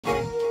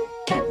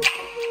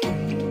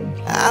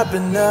I've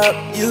been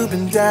up, you've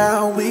been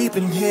down, we've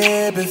been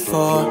here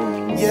before.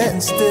 Yet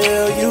and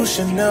still you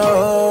should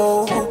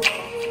know.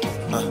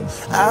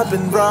 I've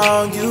been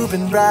wrong, you've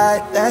been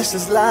right, that's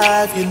just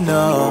life, you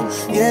know.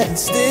 Yet and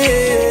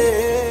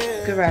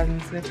still. Good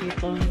rising, good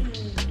people.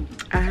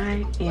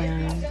 I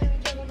am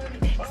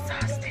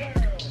exhausted.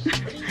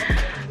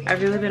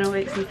 I've really been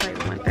awake since like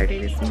 1:30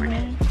 this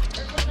morning.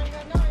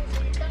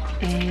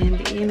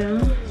 And you know,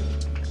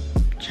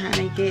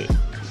 trying to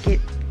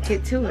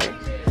get to it.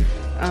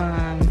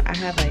 I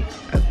had like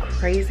a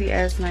crazy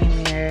ass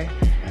nightmare.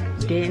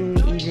 Didn't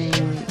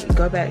even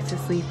go back to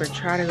sleep or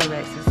try to go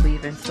back to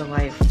sleep until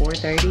like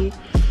 4:30,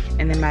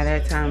 and then by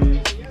that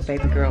time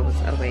baby girl was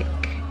awake,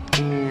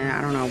 and I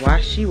don't know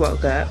why she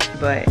woke up,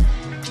 but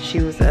she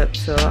was up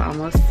till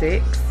almost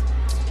 6.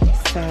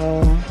 So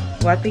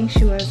well, I think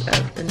she was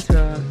up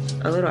until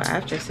a little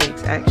after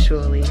 6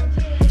 actually.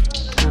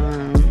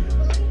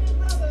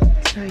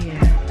 So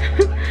yeah,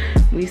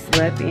 we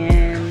slept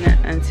in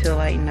until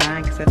like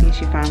 9 because I think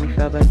she finally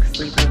fell back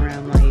asleep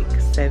around like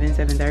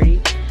 7:30.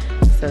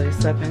 So we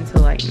slept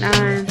until like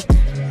 9,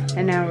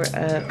 and now we're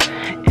up,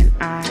 and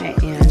I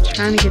am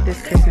trying to get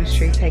this Christmas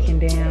tree taken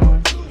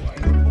down.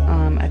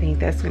 I think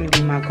that's going to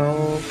be my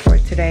goal for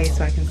today,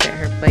 so I can set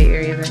her play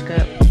area back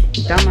up.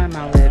 Don't mind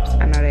my lips.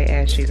 I know they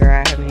ashy, girl.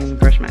 I haven't even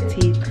brushed my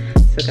teeth.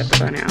 Still got the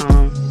bonnet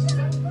on.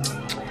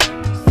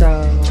 So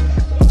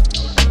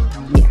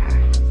yeah,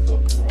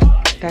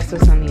 that's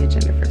what's on the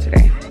agenda for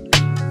today.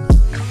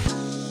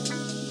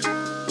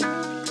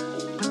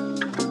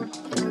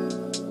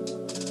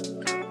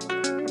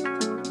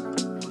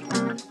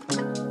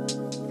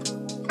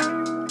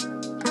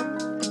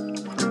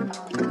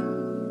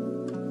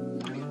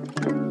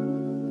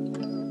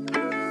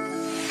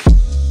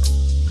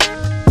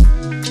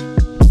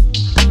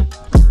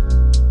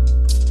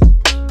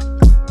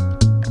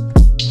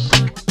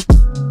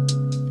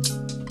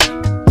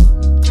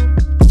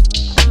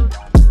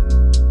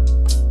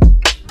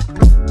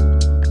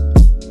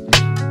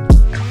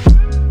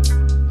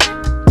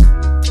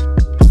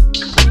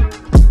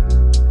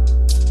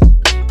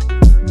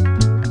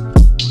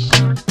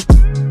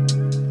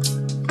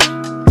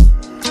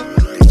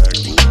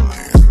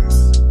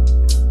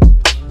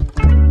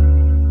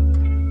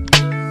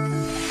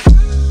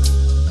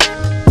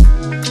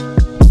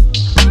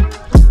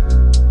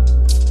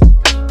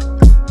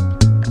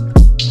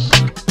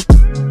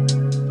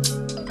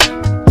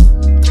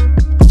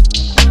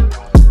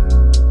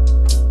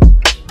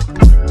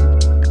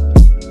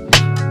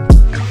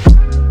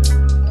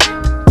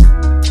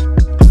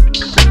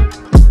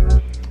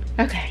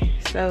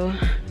 So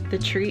the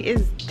tree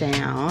is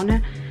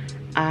down.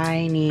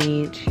 I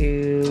need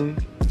to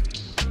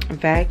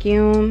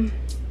vacuum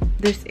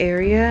this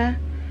area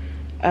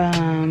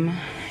and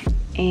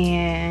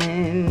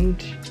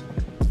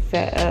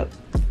set up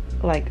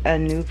like a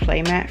new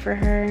play mat for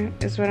her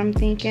is what I'm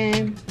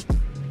thinking.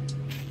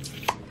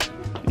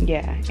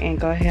 Yeah, and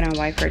go ahead and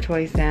wipe her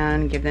toys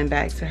down, give them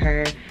back to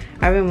her.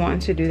 I've been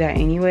wanting to do that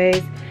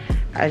anyways.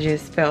 I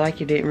just felt like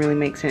it didn't really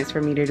make sense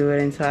for me to do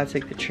it until I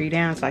took the tree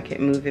down so I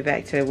could move it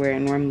back to where it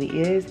normally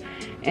is.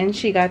 And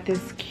she got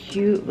this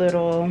cute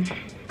little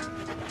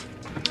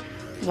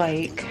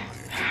like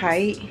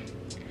height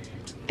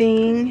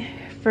thing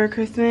for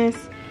Christmas.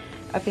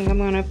 I think I'm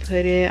gonna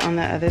put it on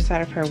the other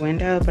side of her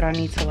window, but I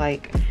need to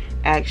like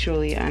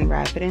actually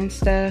unwrap it and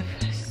stuff.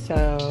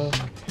 So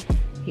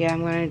yeah,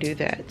 I'm gonna do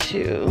that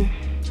too.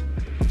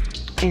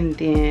 And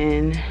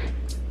then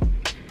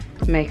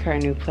make her a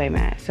new play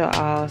mat. So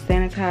I'll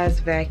sanitize,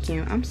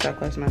 vacuum. I'm so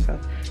close to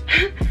myself.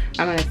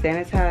 I'm gonna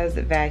sanitize,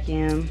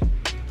 vacuum,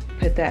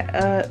 put that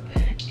up,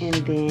 and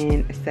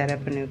then set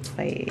up a new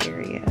play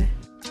area.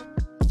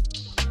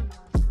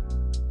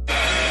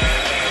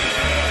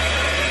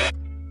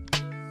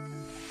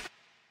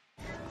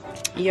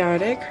 Y'all,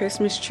 that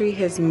Christmas tree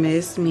has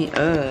messed me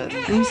up.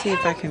 Let me see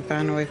if I can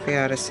find a way for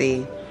y'all to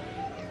see.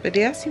 But do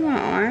y'all see my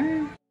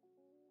arm?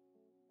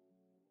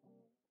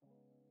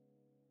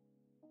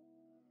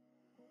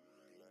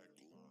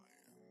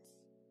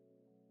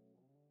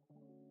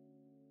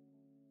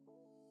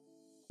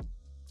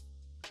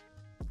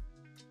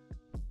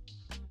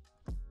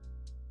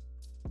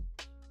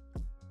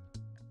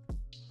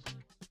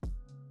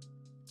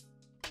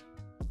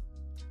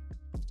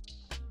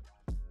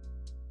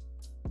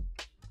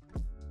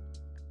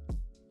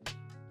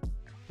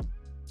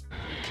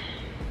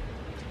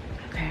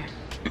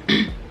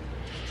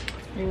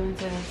 We went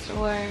to the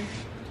store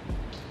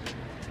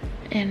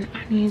and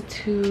I need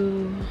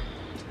to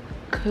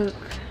cook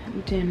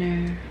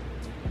dinner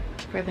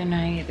for the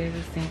night. There's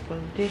a sink full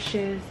of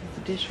dishes, there's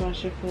a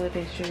dishwasher full of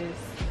dishes,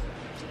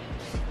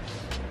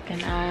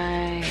 and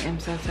I am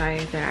so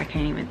tired that I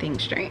can't even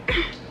think straight.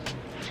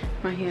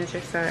 My hands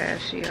are so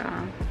ashy,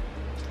 y'all.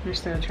 They're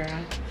so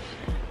dry.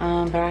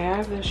 But I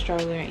have the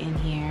stroller in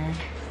here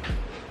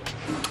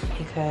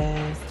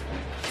because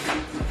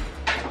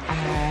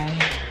I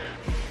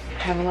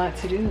have a lot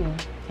to do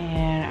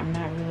and I'm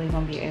not really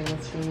gonna be able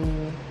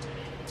to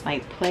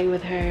like play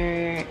with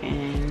her,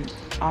 and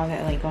all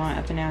that, like going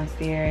up and downstairs. So yeah,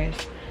 I'm gonna put the stroller in here. I have the stroller in here because I have a lot to do and I'm not really gonna be able to like play with her and all that, like going up and downstairs.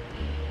 So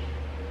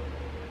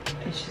yeah,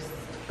 it's just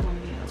gonna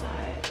be a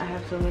lot. I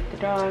have to let the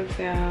dogs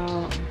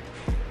out.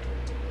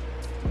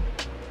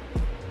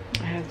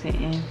 I have to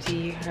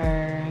empty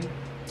her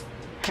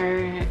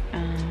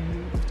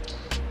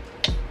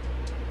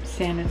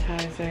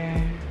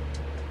sanitizer.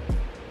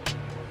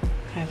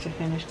 I have to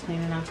finish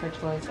cleaning off her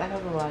toys. I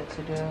have a lot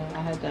to do.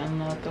 I had to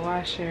unload the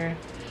washer.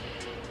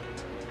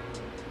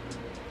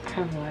 I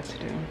have a lot to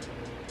do.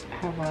 I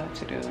have a lot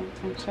to do.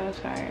 I'm so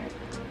tired.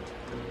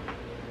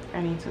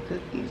 I need to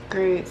cook these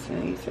grits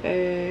and these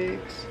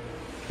eggs.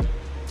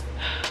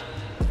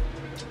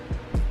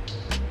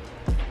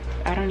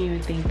 I don't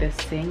even think the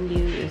sinew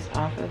is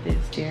off of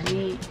this deer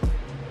meat.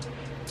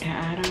 And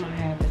I don't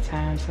have the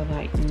time to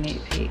like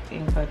nitpick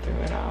and go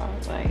through it all.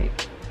 Like,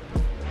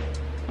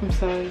 I'm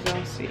so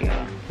exhausted,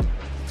 y'all.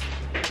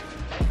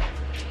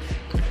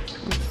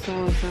 I'm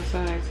so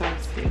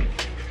exhausted.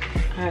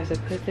 I have to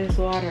put this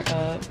water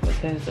up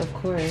because of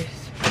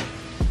course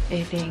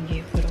it didn't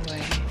get put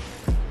away.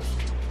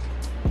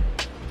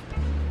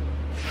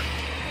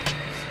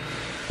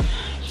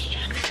 Just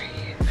trying to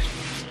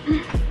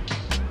breathe.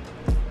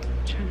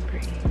 Trying to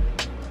breathe.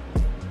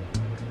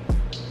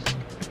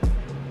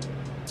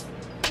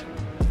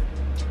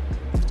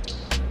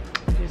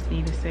 I just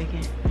need a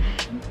second.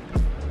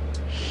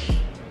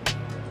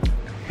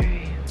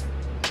 Okay.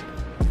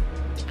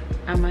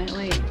 I might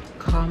like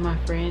call my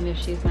friend if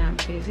she's not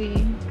busy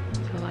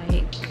to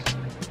like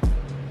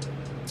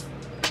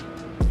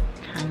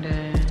kind of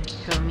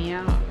help me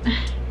out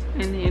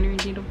in the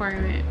energy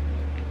department.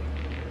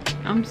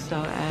 I'm so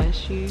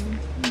ashy.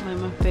 Like,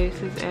 my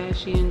face is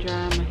ashy and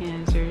dry. My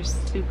hands are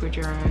super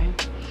dry.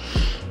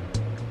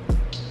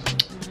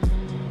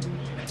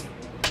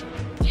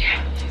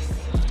 Yeah,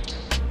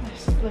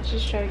 let's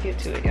just try to get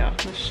to it, y'all.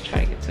 Let's just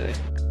try to get to it.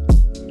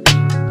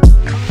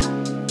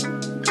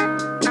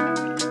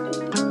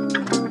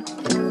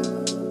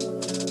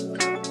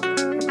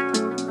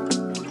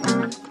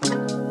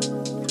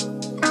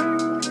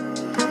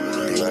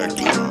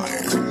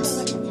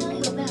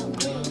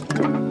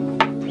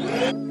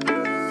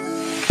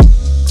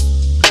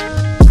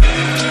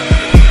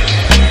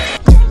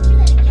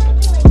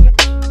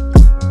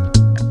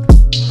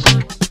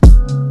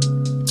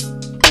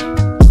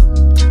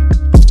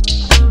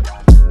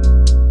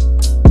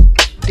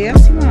 Do y'all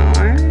see my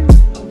arm?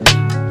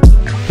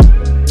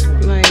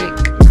 Like,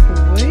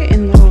 what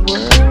in the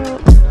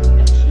world?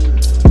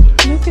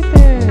 Look at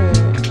that.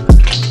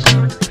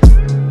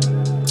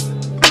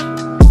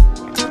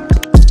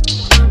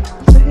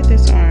 Look at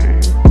this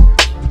arm.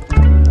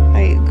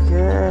 Like,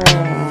 girl.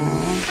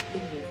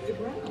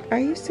 Are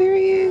you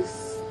serious?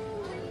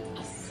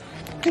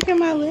 Look at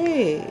my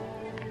leg.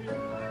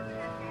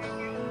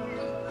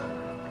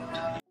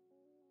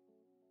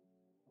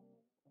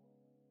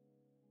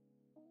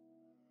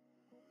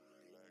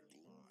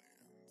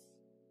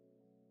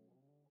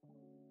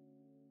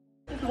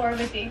 More of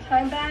a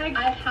daytime bag.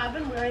 I have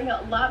been wearing it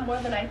a lot more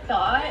than I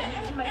thought.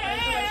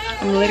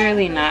 I'm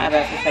literally not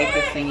about to take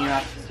this thing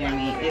off the steer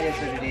meat. It is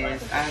what it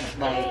is. I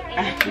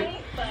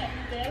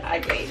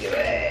can't do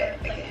it.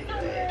 I can't do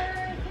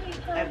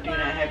it. I do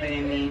not have it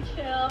in me.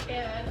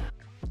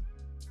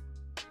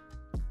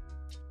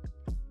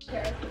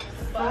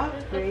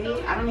 Soft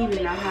free. I don't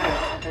even know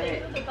how to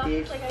cut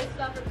this. Like, I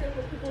stopped for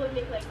Christmas. People would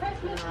make like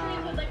Christmas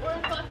trees with like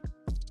orange box.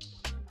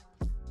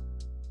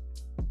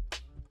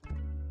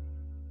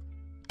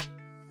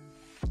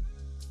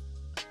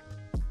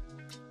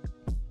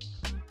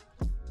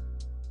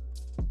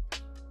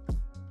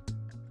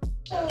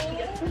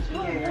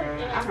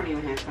 Yeah, I don't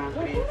even have time for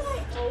this.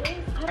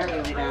 I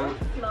really don't.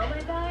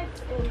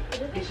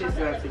 It's just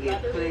about to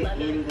get put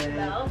in the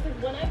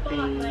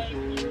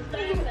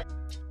thing.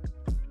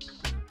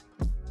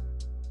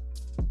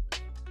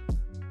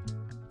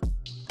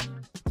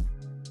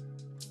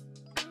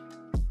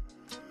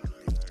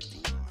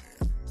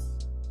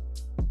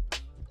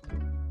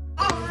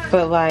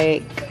 But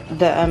like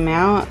the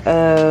amount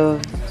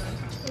of,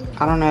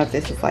 I don't know if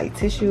this is like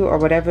tissue or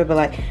whatever, but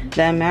like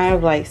the amount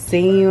of like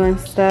sinew and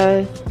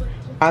stuff,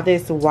 all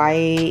this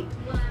white,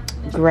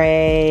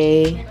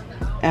 gray,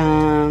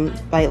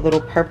 like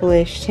little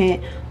purplish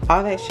tint,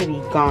 all that should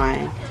be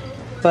gone.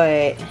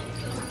 But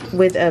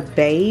with a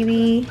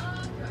baby,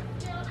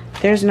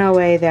 there's no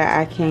way that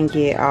I can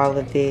get all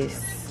of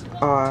this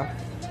off.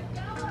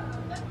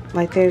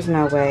 Like, there's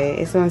no way.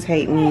 It's gonna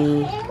take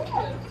me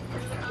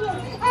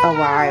a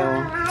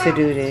while to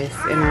do this,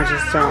 and I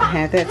just don't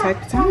have that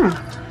type of time.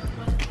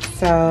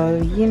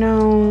 So, you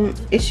know,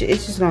 it's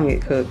just gonna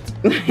get cooked.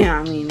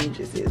 I mean, it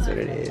just is what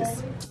it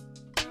is.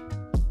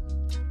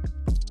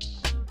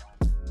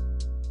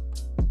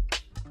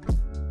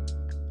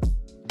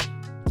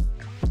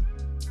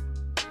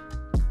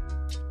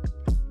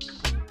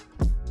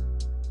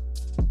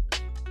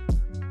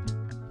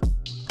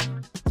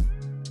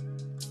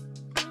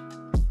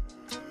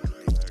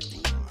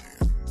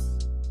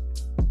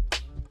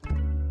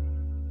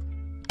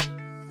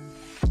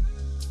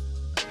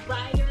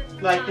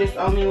 Like, this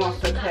only wants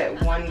to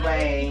cut one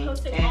way,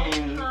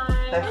 and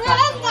that's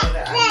not the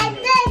way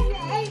that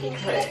I need it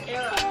to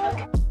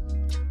cut.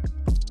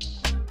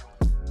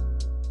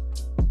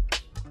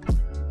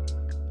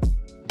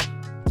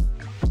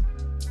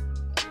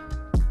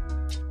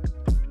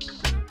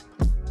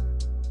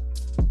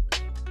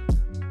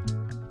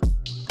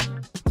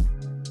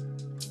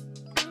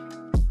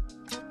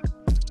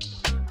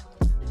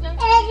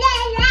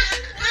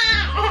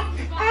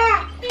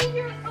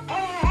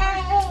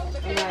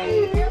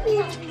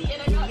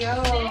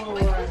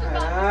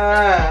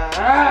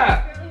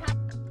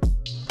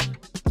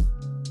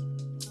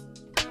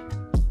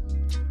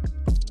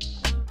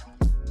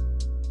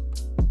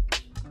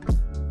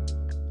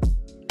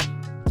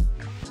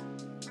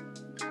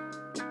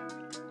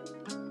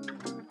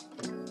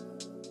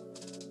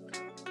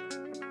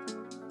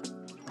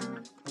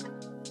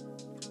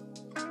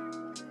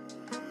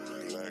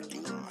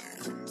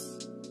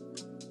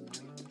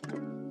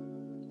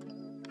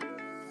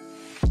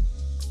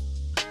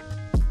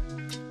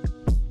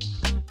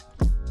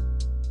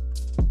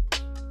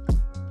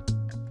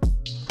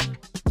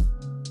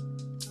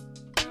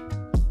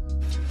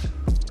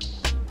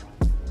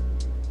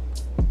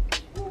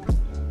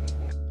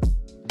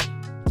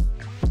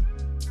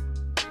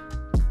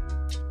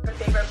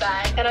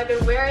 I've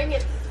been wearing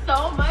it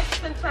so much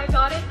since I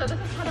got it, so this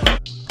is kind of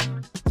like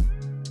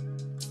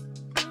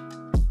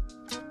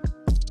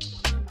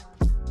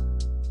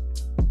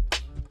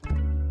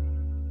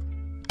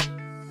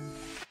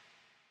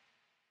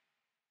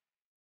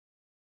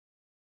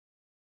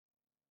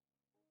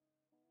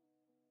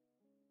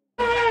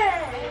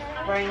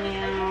right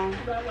now.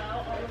 throw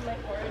out all of my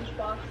orange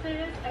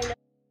boxes. I know.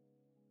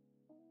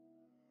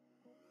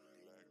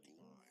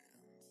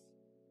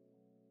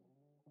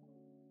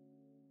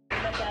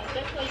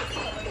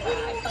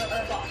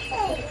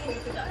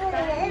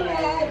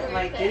 Yeah,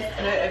 like this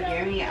cut of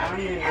Gary, I don't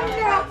even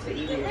know how to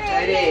even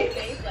cut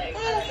it.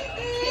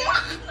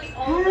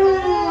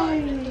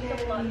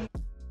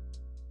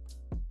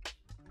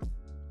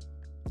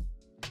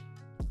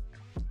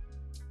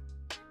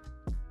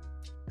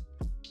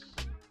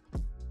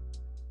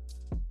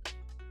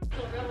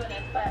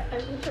 But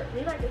I'm sure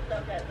maybe I could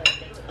still get like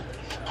they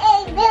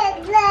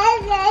would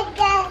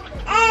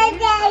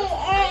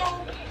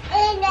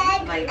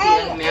Like the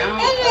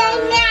amount of,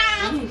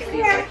 let me see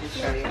if I can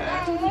show you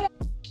that.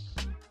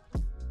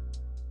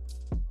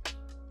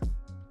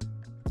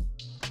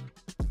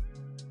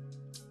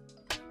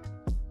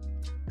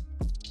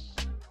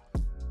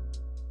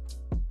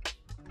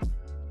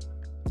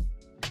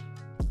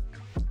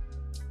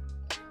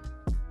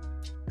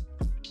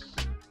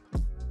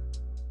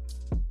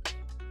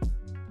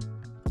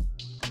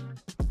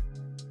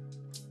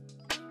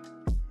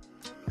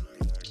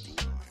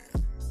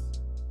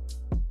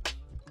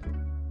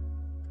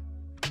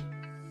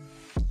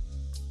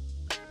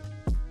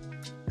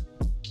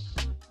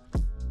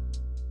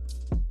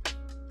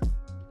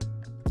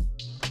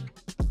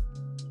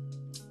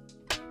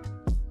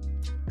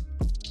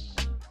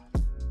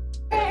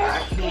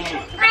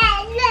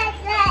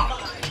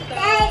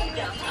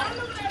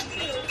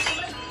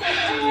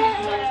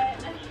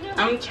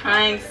 I'm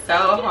trying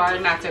so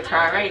hard not to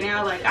cry right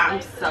now. Like,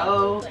 I'm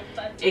so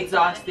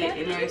exhausted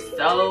and there's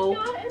so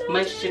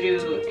much to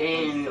do,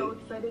 and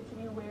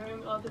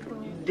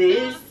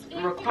this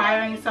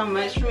requiring so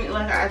much from me.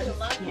 Like, I just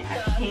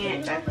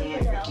can't.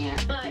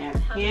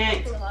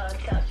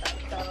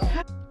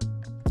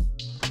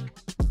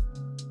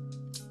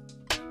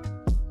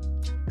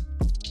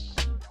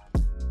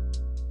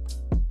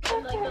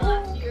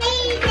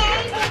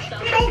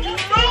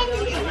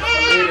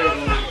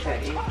 Literally not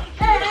cutting.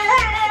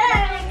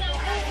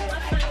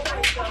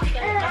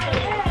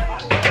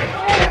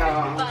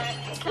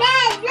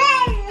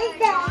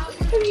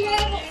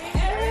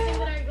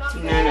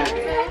 None of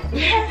it.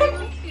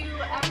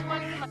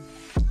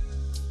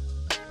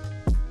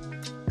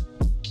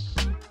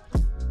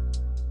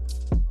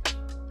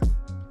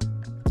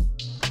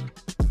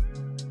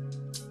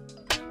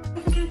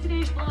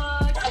 Today's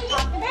vlog. I'm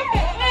talking about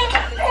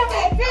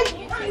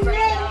YouTube right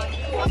now.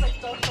 You have like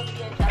social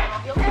media in general.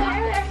 You'll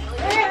have that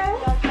really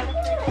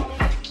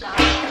good stuff.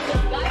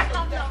 You guys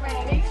have it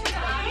already. Make sure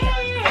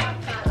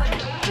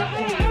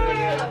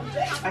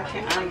I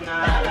can't, I'm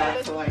not about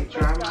to like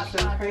drive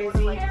myself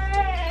crazy.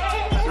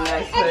 And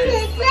that's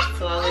what's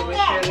slowly but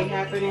surely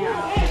happening. I'm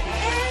putting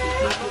these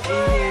pieces in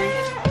here.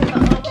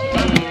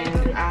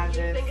 And I I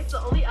think just, it's the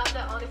only app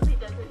that honestly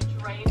doesn't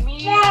drain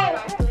me. And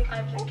I feel like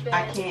I've just been.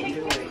 I can't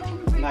do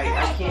it. Like,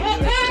 I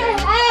can't do it today.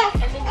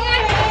 And then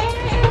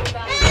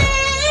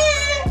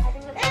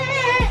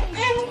I think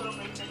that's a little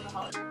bit of the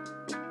holiday.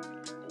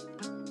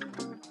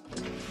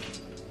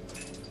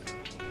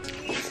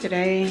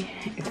 Today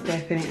is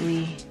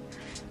definitely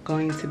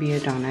going to be a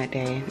donut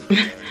day.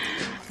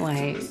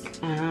 Like,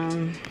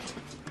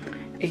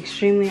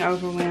 extremely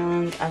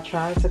overwhelmed. I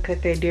tried to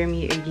cut that deer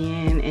meat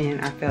again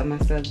and I felt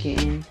myself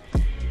getting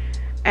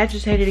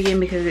agitated again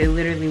because it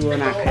literally will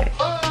not cut.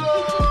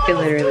 It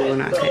literally will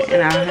not cut.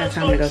 And I don't have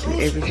time to go through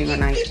every single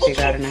knife to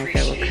figure out a knife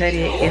that will cut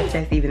it, if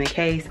that's even the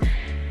case.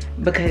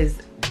 Because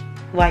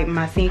like,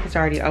 my sink is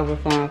already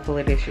overflowing full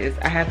of dishes.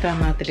 I have to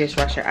unload the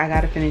dishwasher. I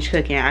gotta finish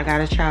cooking. I got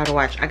a child to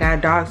watch. I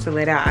got dogs to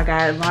let out. I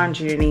got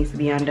laundry that needs to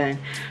be undone.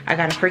 I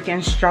got a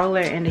freaking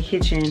stroller in the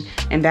kitchen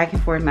and back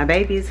and forth. My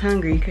baby is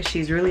hungry because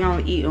she's really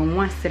only eaten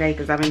once today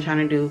because I've been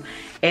trying to do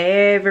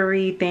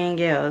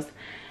everything else.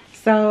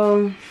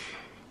 So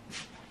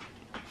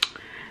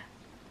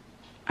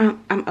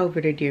I'm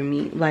over the deer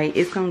meat. Like,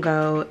 it's gonna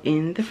go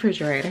in the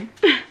refrigerator.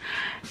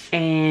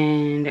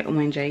 And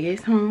when Jay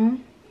gets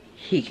home,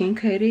 he can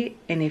cut it,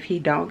 and if he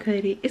don't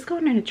cut it, it's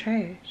going in the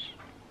trash.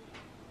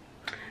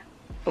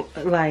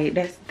 Like,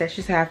 that's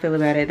just how I feel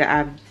about it. That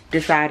I've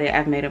decided,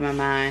 I've made up my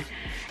mind.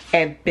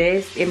 At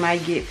best, it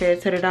might get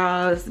fed to the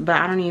dogs, but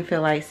I don't even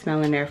feel like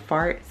smelling their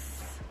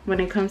farts when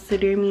it comes to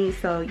deer meat.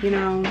 So, you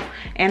know,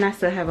 and I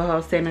still have a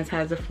whole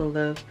sanitizer full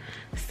of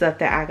stuff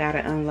that I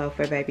gotta unload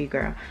for baby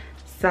girl.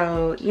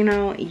 So, you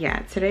know, yeah,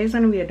 today's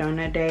gonna be a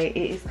donut day.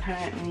 It is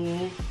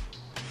currently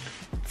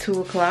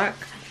 2 o'clock.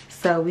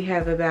 So we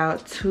have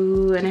about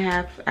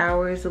 2.5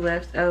 hours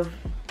left of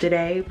the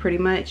day, pretty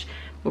much,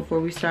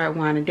 before we start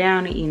winding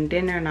down and eating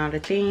dinner and all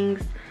the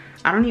things.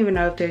 I don't even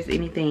know if there's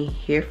anything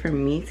here for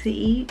me to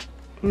eat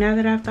now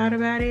that I've thought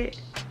about it.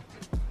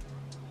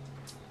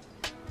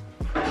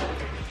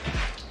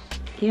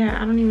 Yeah,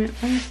 I don't even,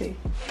 let me see.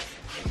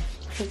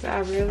 Because I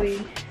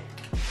really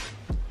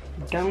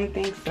don't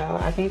think so.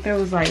 I think there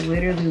was like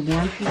literally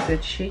one piece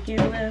of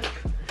chicken left.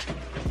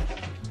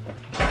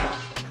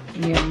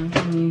 Yeah,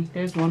 I mean,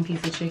 there's one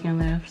piece of chicken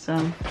left,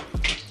 so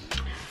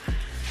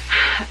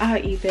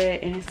I'll eat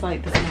that. And it's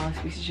like the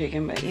smallest piece of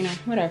chicken, but you know,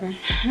 whatever.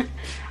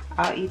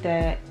 I'll eat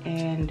that,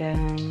 and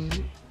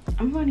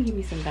I'm going to give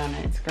me some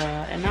donuts, girl,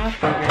 and I'll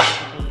figure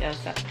everything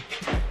else out.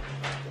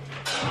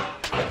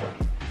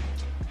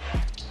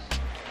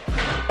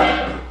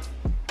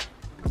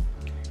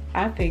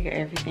 I'll figure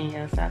everything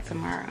else out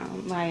tomorrow.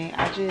 Like,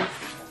 I just...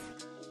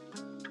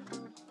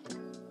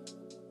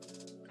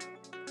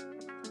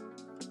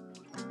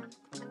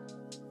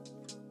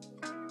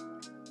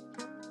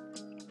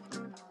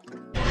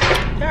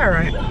 They're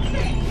alright.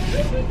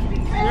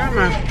 They're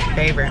my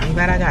favorite. I'm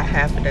glad I got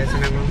half a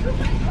dozen of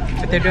them.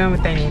 But they're doing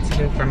what they need to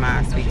do for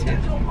my sweet tooth.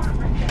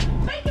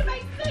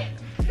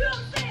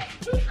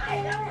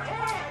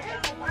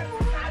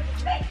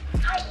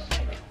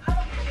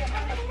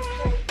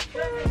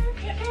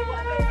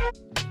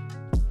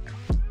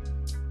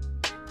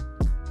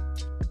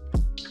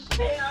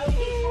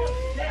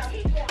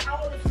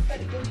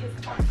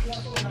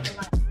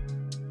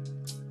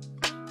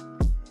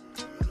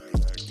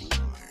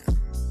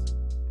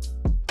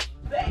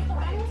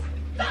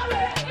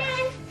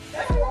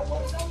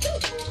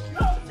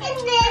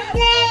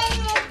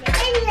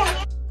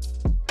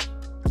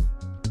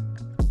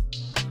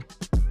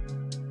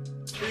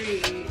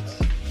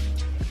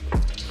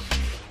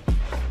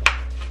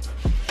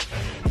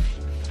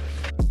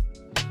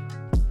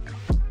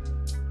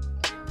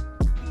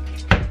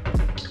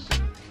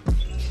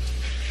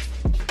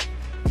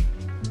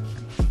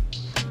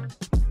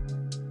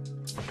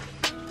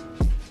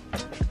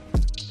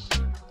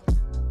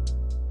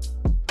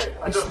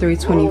 It's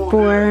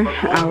 3:24.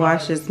 I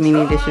washed as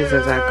many dishes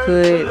as I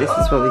could. This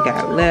is what we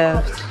got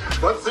left.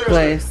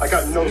 Plus,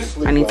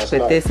 I need to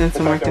put this in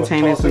some more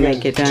containers when they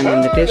get done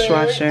in the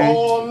dishwasher.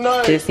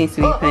 This needs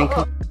to be put in.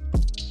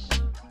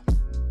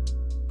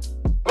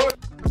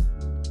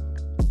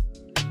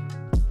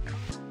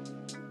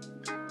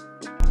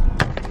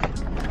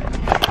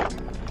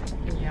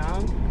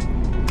 Y'all,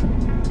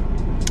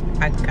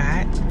 I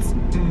got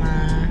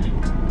my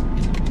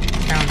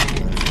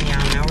donuts.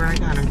 Y'all know where I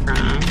got them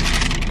from.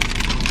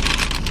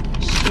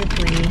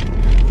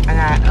 I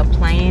got a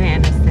plain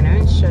and a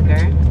cinnamon sugar,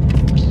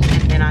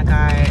 and then I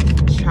got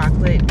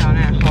chocolate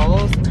donut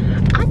holes.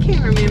 I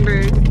can't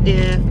remember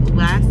if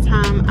last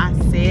time I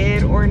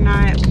said or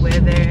not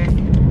whether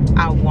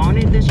I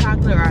wanted the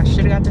chocolate or I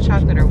should have got the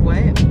chocolate or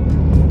what.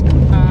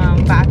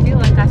 But I feel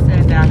like I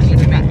said that I should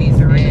have got these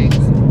eggs.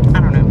 I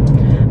don't know.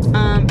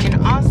 And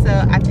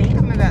also, I think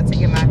I'm about to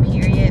get my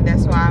period.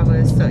 That's why I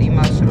was so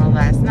emotional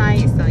last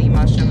night, so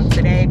emotional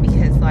today,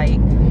 because like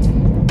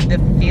the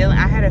feeling,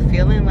 I had a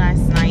feeling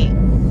last night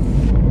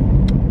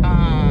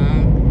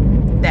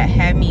that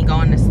had me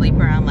going to sleep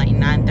around like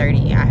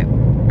 9:30. I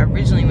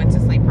originally went to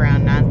sleep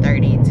around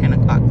 9:30, 10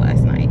 o'clock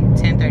last night,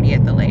 10:30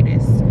 at the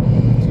latest.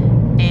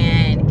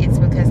 And it's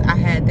because I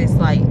had this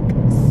like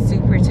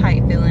super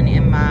tight feeling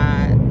in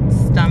my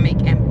stomach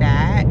and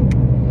back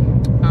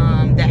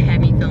that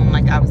had me feeling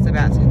like I was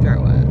about to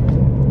throw up.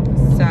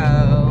 So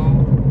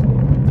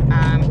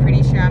I'm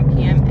pretty sure I'm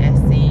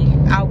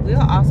PMSing. I will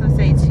also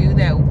say too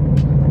that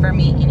for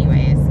me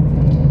anyways,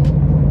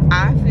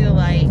 I feel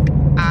like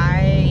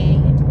I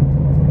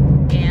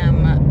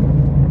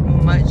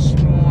am much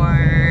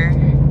more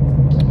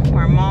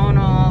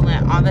hormonal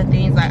and all the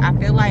things. Like, I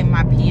feel like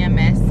my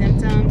PMS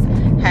symptoms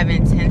have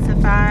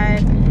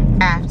intensified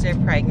after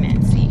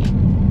pregnancy,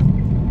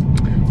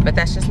 but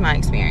that's just my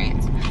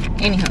experience.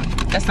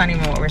 Anywho, that's not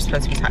even what we're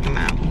supposed to be talking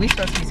about. We're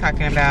supposed to be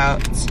talking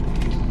about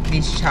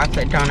these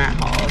chocolate donut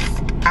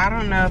holes. I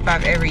don't know if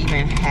I've ever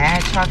even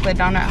had chocolate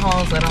donut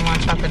holes, let alone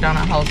chocolate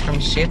donut holes from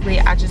Shipley.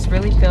 I just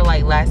really feel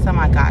like last time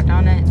I got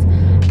donuts,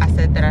 I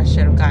said that I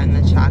should have gotten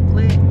the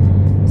chocolate.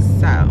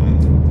 So,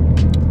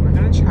 we're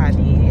gonna try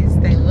these.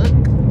 They look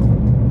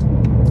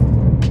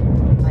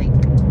like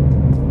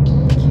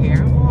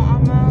caramel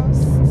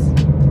almost,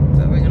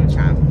 but we're gonna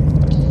try them.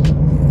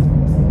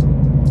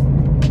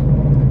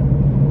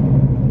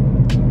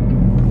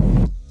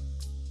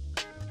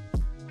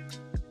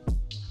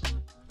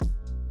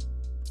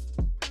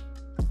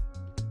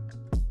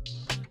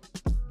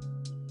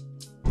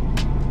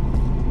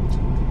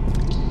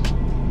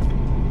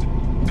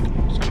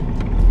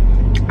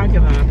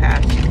 Give them a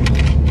pass.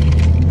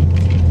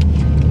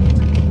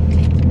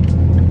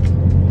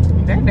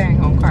 That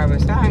dang on car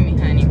beside me,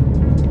 honey.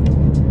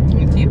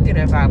 If you get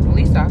up by a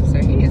police officer,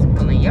 he is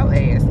pulling your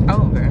ass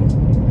over.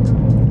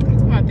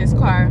 It's about this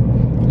car.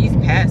 He's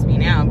past me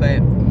now,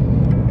 but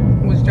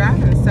was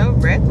driving so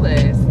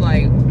reckless.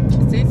 Like,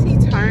 since he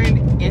turned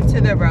into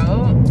the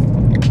road,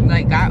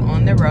 like got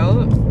on the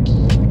road,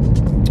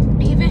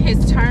 even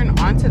his turn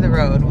onto the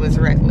road was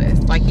reckless.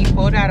 Like, he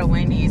pulled out of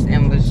Wendy's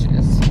and was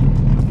just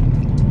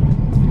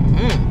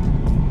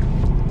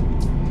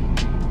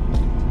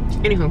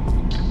Anywho,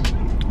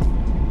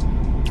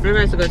 we're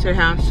about to go to the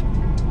house,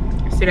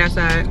 sit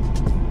outside,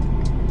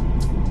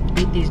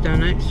 eat these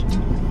donuts.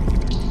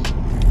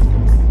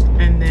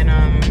 And then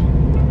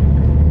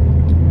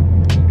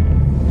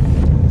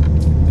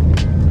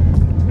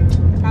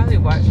probably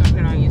watch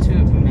something on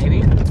YouTube,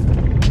 maybe.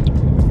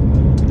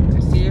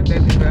 See if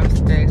baby girl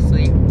stay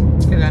asleep,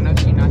 because I know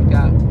she knocked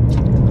out.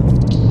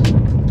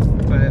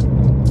 But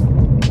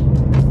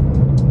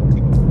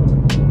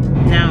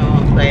now I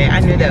won't play. I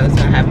knew that was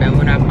gonna happen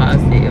when I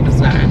paused it. It was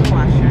gonna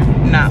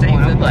not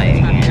want to play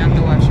again.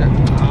 the washer.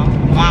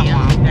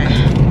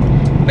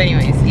 But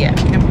anyways, yeah.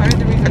 And part of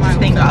the reason I just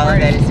think all of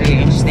that is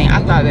very interesting.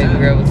 I thought baby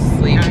girl was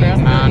asleep, but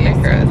no,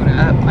 that girl was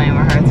up playing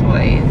with her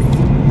toys.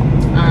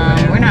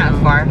 We're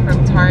not far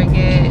from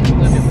Target.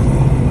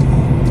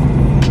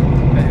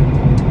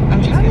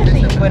 I'm trying to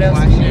think what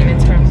else we need in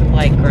terms of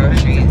like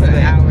groceries. But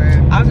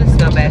I'll just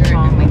go back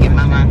home and get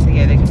my mind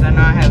together, because I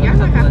know I have a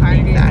couple of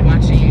things that I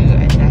need to do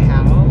at the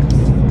house.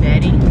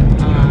 Daddy.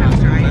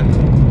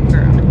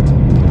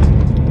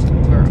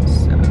 Girl,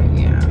 so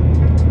yeah.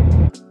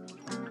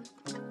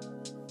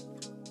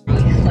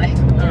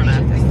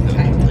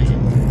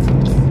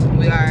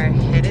 We are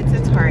headed to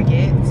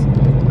Target.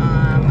 I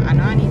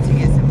know I need to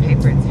get some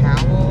paper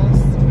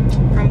towels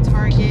from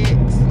Target.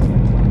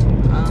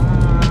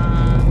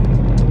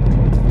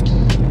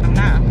 I'm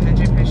not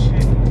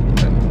 100%.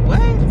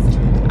 What?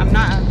 I'm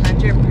not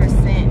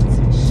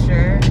 100%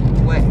 sure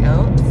what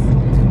else,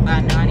 but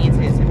I know I need to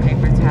get some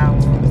paper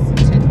towels. To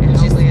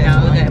just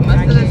know that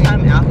most of the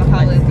time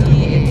alcohol is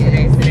needed.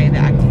 Today's the day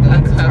that I can go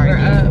to Target.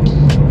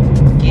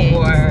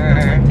 Or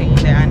something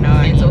that I know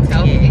I need to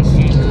get and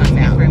come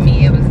out. For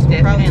me, it was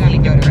definitely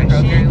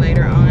depression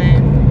later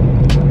on.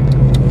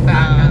 But I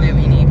know that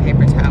we need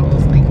paper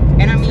towels. Like,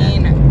 and I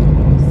mean,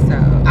 so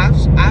I've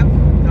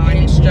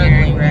been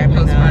struggling with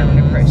postpartum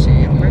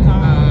depression. We're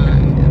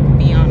gonna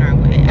be on our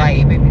way.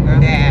 Like, baby girl,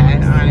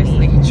 that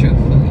honestly,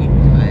 truthfully,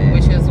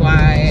 which is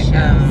why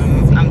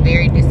I'm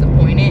very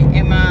disappointed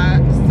in my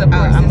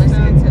support. I'm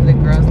listening to the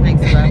Girls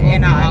Next Level,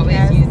 and I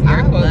always use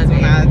air quotes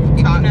when I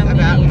talk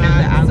about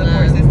my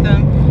support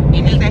system,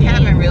 because they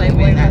haven't really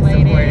been that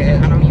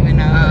supportive. I don't even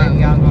know if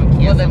y'all gonna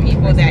cancel the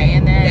people that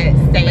in that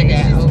say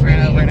that over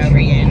and over and over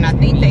again. And I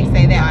think they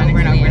say that over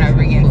and over and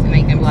over again to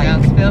make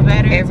themselves feel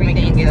better.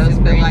 Everything is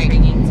super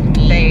intriguing to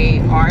me. They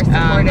are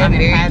supportive. I'm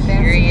very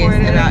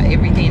curious about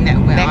everything that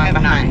went on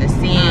behind the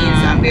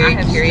scenes. I'm very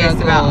curious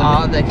about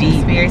all the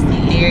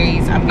conspiracy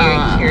theories. I'm very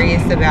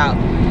curious about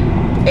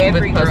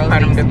every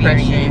postpartum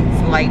depression,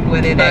 like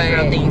whether that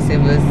girl thinks it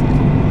was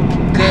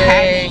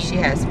good, she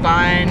has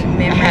fond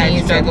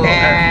memories or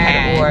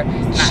bad, or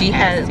she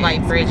has,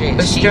 like Bridget,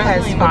 but she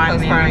has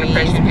fond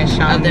memories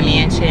of the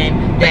mansion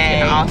that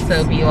can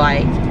also be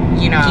like,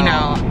 you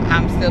know,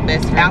 I'm still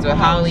best friends with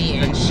Holly,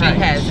 and she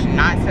has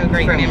not so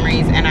great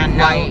memories, and I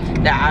know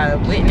that I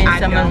witnessed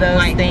some of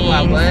those things,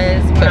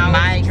 but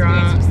my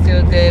experience was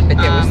still good, but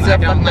there were still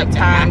fucked up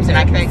times, and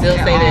I can still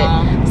say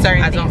that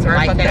certain things were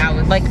fucked up.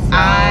 Like,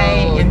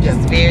 I am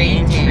just very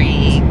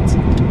intrigued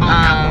on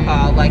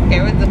alcohol. Like,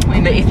 there was a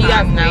point, but if you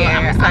guys know,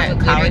 I'm a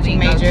psychology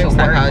major.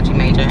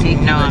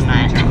 No, I'm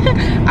not.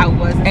 I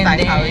was a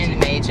psychology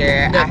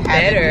major. I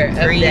had a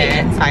degree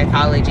in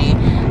psychology.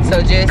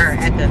 So just, or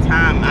at the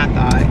time, I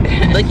thought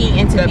looking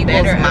into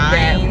people's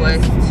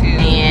minds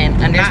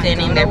and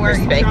understanding their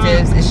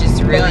perspectives is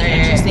just really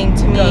interesting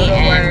to me,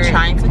 and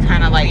trying to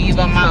kind of like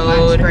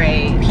decode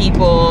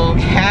people.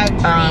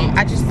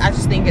 I just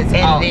think it's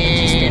all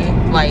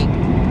interesting. Like,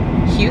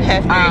 Hugh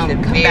Hefner is a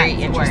very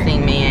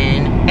interesting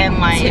man, and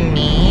like, to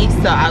me,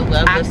 so I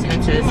love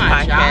listening to this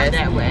podcast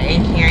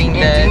and hearing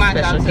the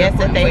special guests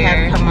that they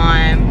have come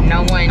on.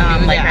 No one knew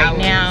like right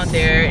now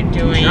they're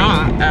doing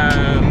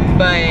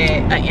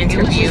an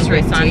interview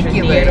with Sandra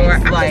Theodore. I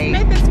just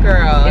met this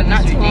girl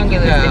not too long ago,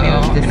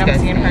 and I'm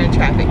seeing her in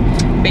traffic.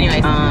 But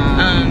anyways,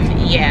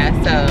 yeah,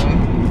 so,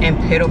 and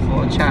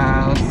pitiful,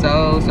 child,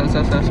 so pitiful.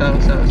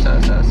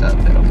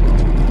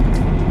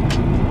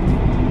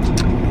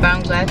 But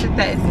I'm glad that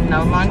that is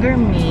no longer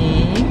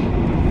me.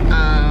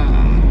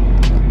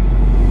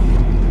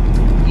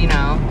 You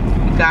know,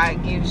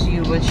 God gives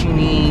you what you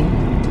need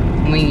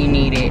when you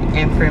need it.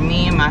 And for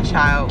me, my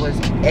child was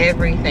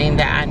everything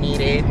that I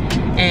needed.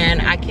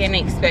 And I can't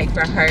expect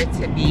for her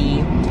to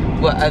be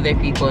what other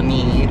people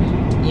need,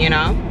 you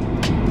know?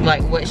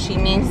 Like, what she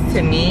means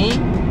to me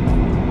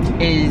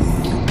is,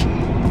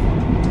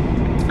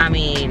 I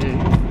mean,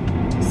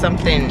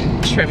 something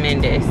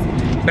tremendous.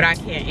 But I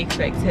can't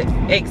expect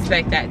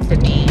that to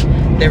be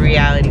the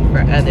reality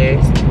for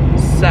others.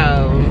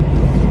 So,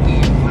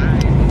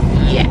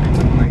 yeah.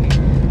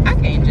 I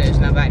can't judge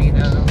nobody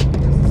though.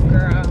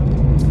 Girl,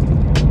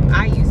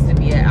 I used to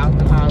be an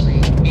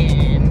alcoholic,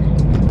 and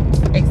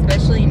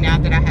especially now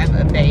that I have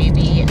a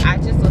baby, I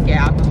just look at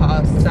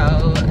alcohol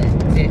so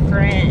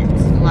different.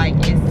 Like,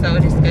 it's so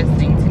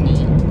disgusting to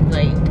me.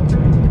 Like,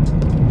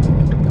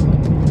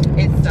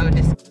 it's so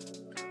disgusting.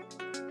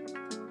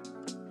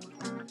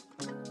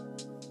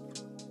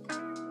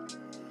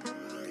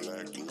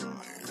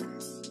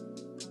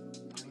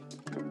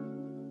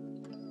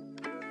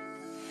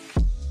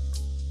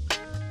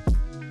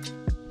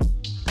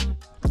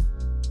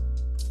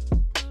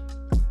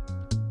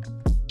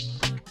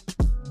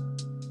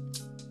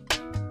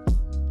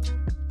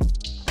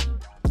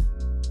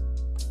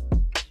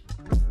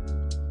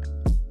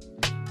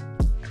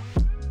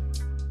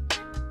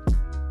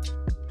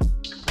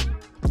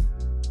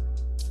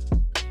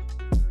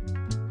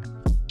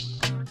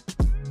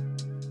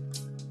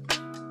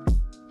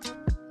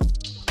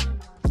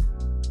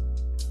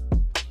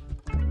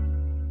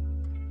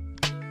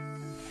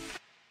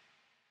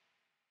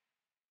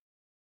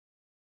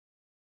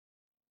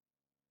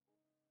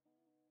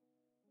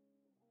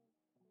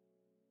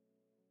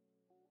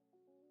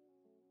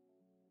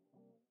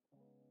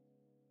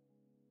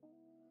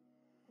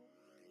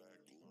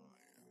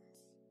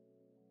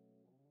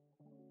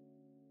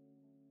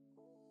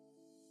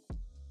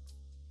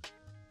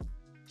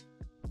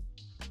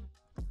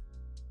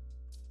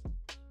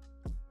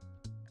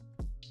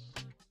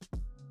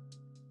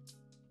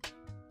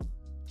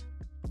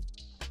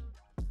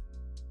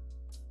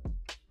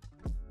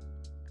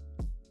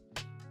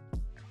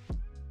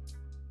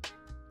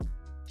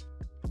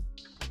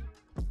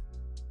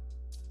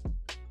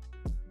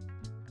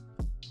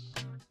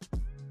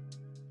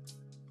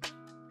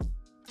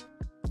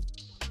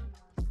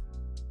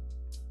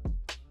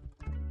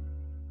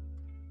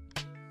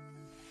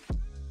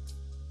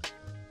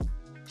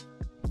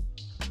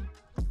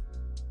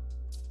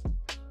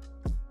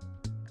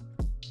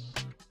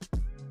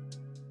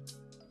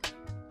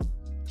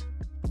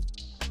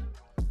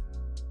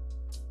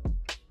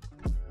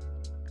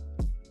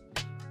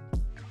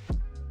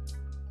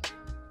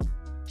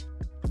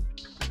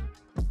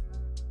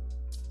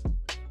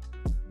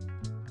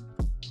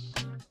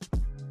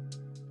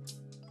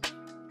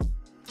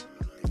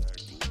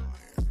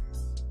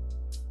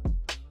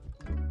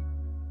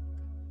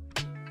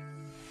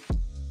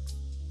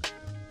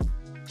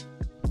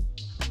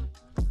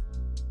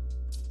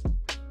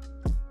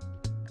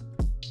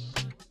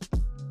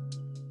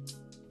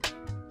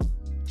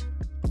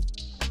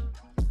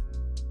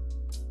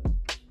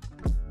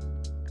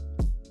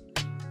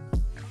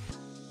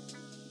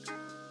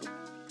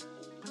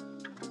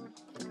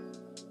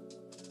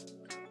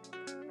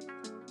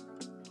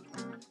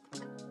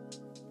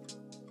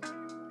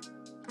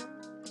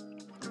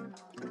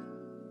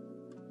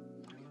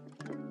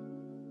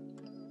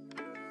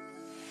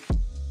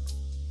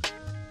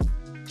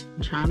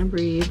 I'm trying to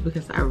breathe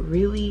because I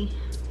really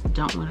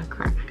don't want to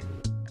cry.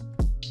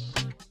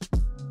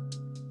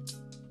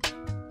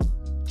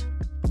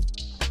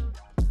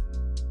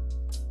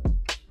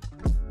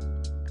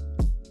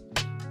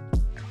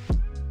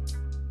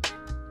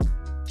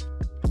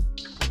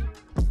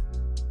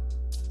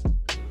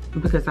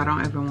 Because I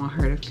don't ever want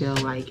her to feel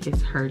like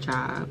it's her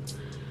job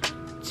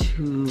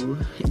to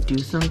do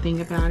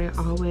something about it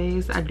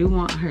always. I do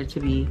want her to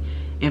be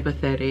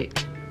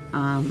empathetic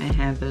and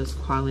have those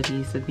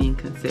qualities of being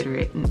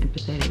considerate and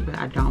empathetic, but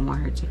I don't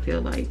want her to feel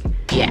like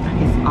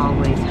it's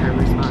always her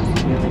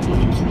responsibility.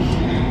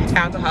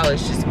 Alcohol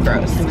is just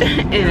gross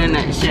in a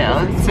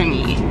nutshell to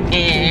me.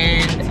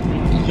 And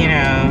you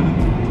know,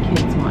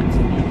 kids want to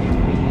be there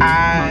for you.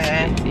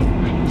 I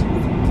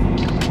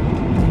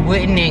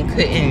wouldn't and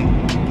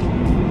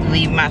couldn't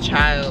leave my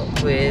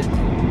child with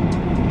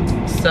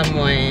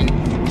someone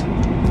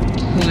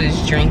who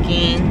is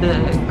drinking. The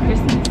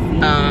Christmas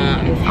season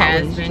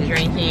has been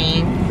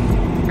drinking,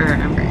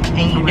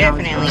 and you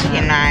definitely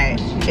cannot.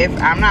 If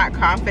I'm not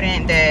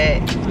confident that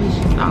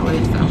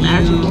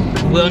you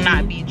will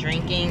not be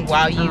drinking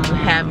while you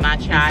have my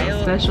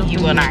child, you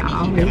will not be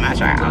keeping my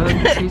child.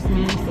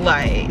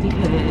 Like,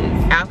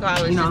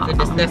 alcohol is just a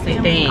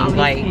disgusting thing.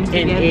 Like,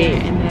 and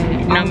it,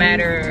 no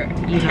matter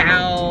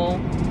how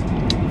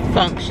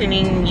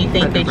functioning you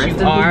think that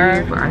you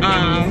are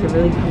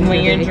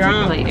when you're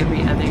drunk. Like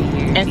every other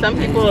year. And some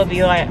people will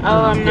be like,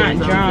 oh, I'm not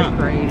drunk,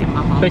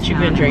 but you've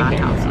been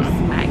drinking.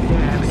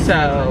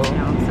 So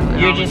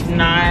you're just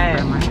not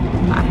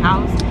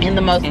in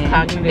the most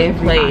cognitive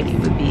place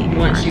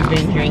once you've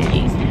been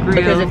drinking.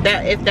 Because if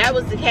that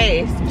was the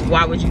case,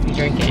 why would you be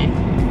drinking?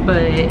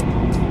 But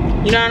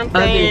you know what I'm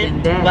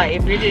saying? Like,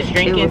 if you're just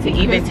drinking to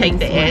even take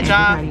the edge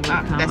off,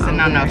 that's a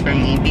no-no for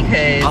me,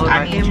 because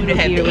I need you to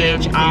have the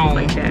edge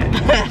on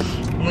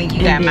when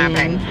you got my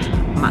back.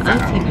 My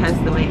auntie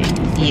passed away.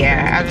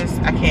 Yeah,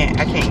 I can't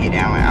get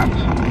down with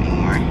alcohol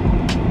anymore.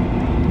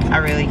 I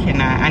really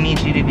cannot. I need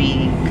you to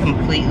be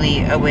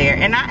completely aware.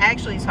 And I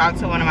actually talked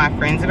to one of my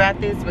friends about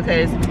this,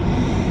 because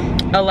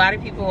a lot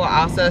of people will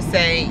also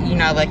say, you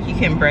know, like, you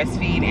can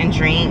breastfeed and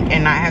drink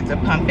and not have to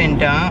pump and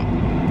dump,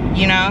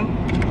 you know?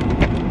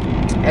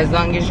 As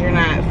long as you're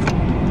not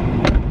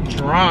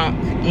drunk,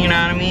 you know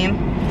what I mean?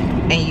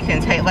 And you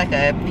can take like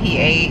a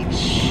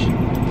pH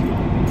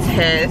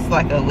test,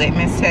 like a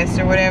litmus test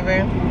or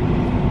whatever,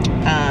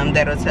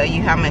 that'll tell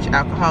you how much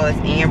alcohol is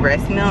in your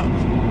breast milk.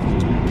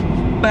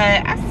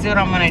 But I still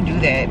don't want to do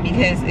that,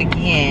 because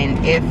again,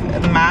 if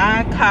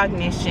my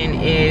cognition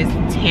is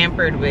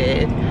tampered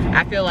with,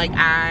 I feel like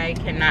I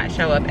cannot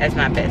show up as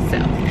my best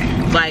self.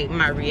 Like,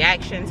 my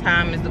reaction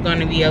time is going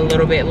to be a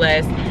little bit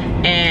less.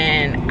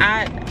 And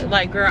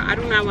girl, I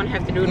do not want to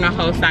have to do no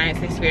whole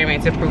science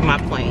experiment to prove my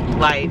point.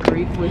 Like,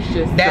 grief was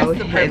just that's so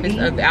the purpose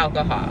of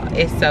alcohol.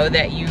 It's so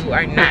that you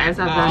are not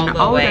all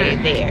the way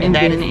there.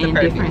 That is the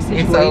purpose.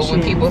 And so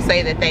when people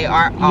say that they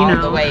are all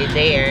the way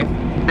there,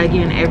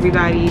 again,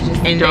 everybody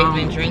just and they've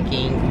been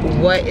drinking,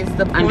 what is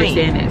the point?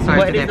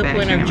 What is the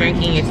point of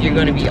drinking if you're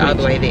going to be all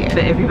the way there?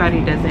 But everybody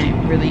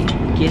doesn't really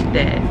get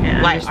that.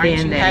 Like,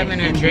 aren't you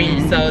having a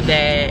drink so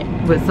that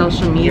with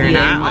social media you're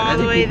not all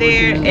the way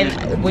there?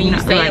 And when you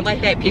say it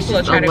like that, people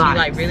will try to be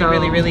like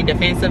really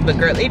defensive. But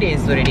girl, it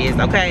is what it is.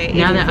 Okay,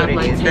 now that I'm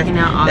like taking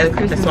out all the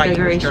Christmas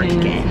decorations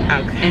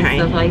and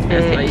stuff like that.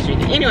 That's why you're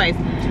drinking. Anyways,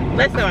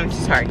 let's go on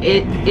to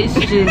Target. It's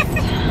just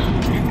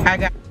I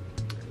got.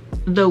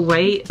 The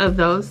weight of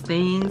those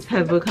things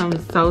have become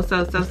so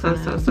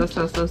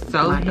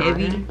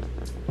heavy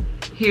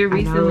here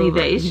recently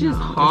that it's just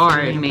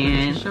hard,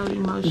 man.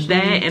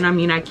 That, and I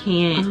mean, I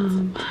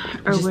can't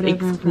just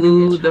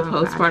exclude the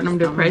postpartum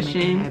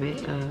depression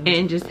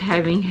and just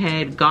having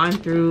had gone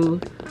through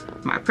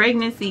my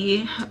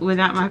pregnancy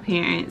without my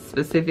parents,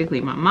 specifically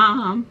my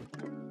mom.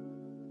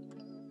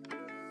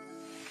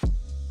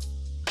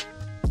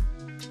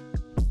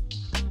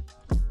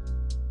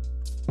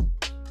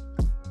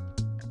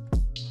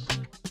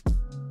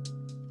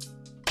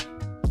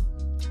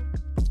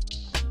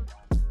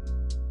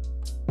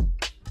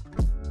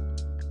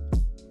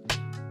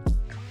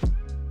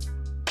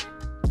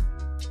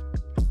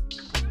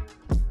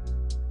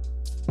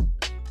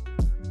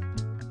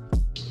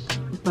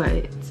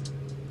 But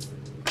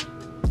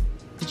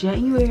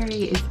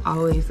January is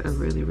always a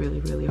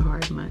really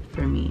hard month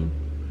for me.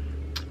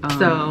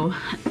 So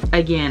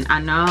again,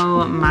 I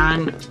know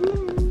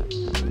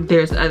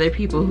there's other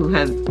people who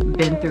have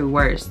been through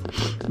worse,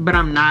 but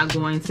I'm not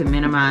going to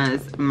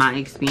minimize my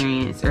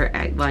experience or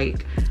act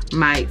like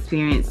my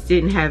experience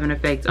didn't have an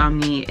effect on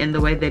me in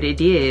the way that it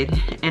did.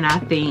 And I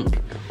think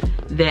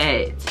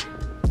that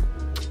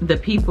the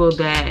people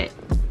that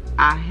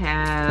I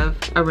have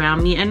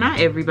around me, and not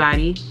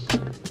everybody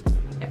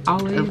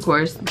always, of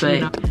course, but you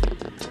know,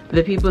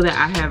 the people that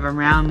I have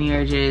around me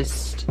are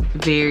just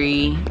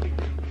very,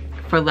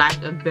 for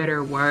lack of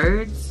better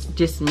words,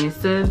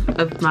 dismissive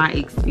of my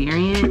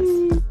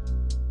experience.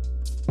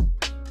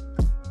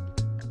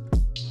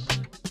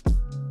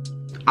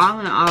 all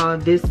in all,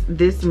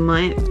 this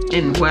month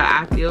and what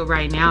I feel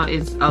right now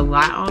is a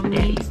lot on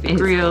me.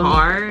 It's real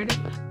hard.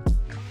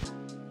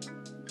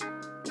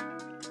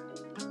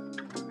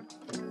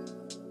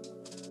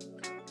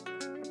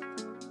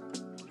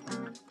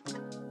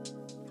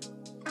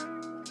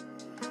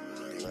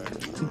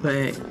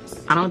 But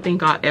I don't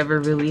think I'll ever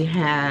really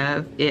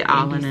have it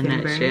all in a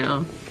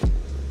nutshell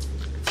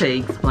to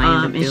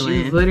explain the feeling.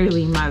 And she's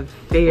literally my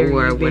very,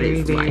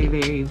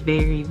 very,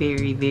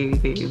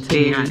 to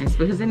be honest,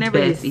 because it never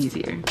gets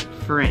easier.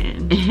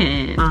 Friend.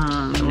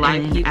 And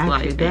life keeps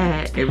like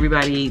that.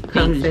 Everybody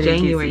comes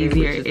January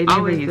easier. It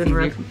always been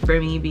rough for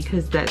me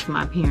because that's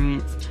my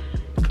parents'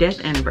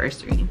 death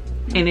anniversary,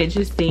 and it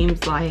just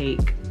seems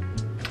like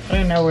I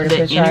don't know where to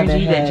the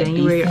energy that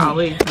January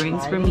always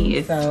brings for me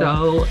is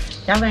so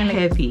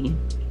heavy.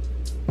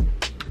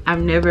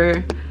 I've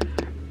never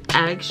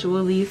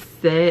actually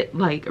set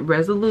like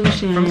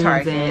resolutions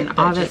and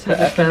all that type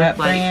of stuff.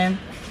 Like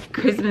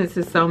Christmas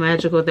is so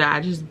magical that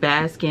I just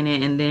bask in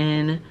it. And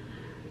then,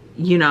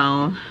 you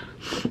know,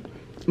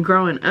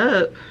 growing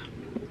up,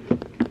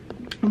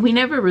 we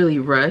never really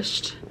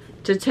rushed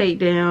to take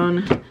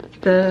down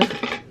the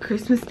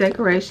Christmas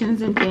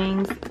decorations and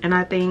things. And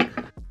I think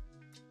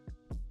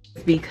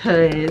it's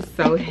because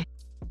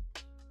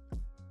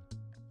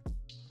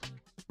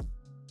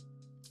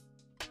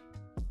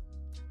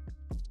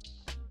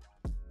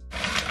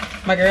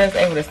my girl's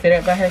able to sit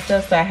up by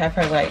herself, so I have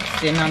her like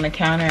sitting on the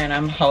counter and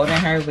I'm holding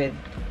her with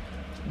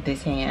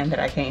this hand that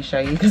I can't show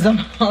you because I'm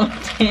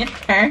holding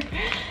her.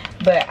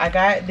 But I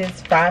got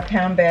this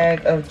 5-pound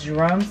bag of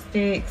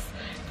drumsticks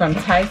from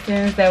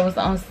Tyson's that was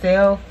on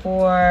sale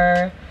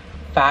for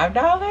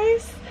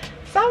 $5.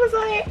 So I was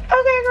like,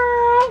 okay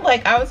girl,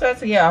 like I was supposed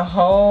to get a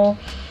whole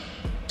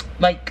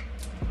like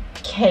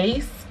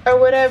case or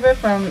whatever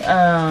from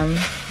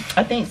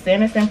I think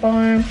Sanderson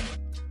Farm.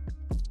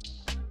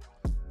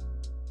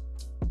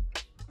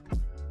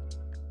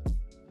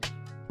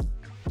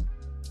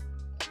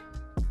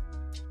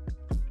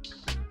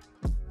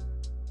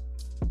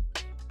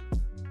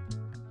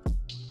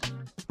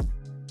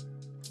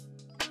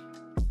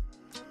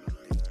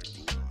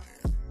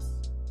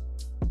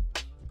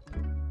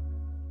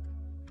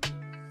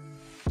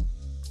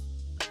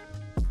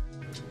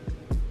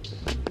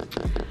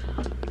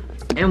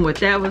 and what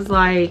that was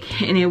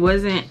like. And it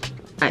wasn't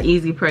an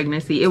easy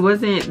pregnancy. It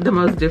wasn't the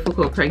most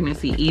difficult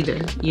pregnancy either,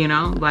 you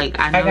know. Like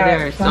I know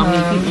there are so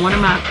many people. One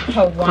of my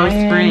close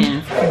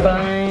friends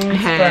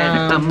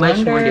had a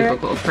much more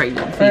difficult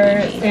pregnancy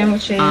than me.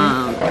 Sandwiches.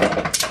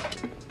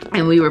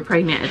 And we were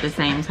pregnant at the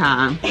same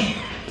time.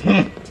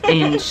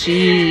 And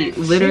she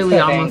literally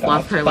almost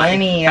lost her life. I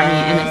mean, in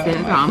a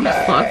sense, I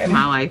almost lost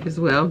my life as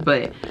well.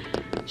 But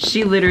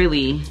she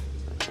literally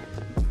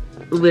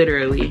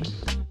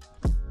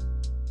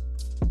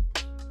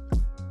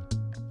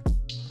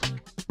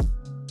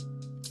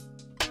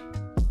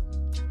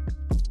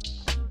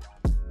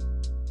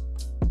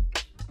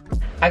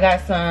I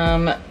got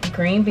some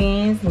green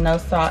beans, no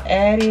salt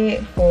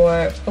added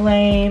for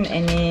flame,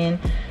 and then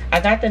I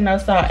got the no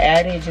salt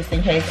added just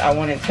in case I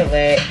wanted to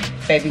let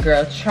baby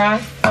girl try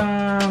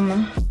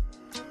some.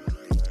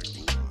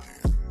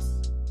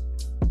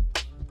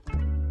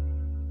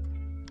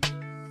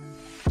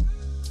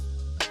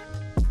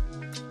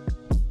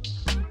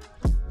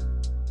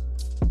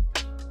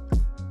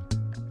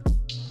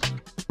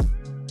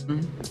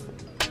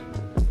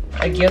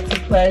 A guilty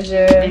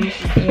pleasure,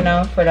 you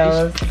know, for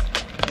those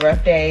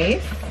rough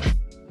days.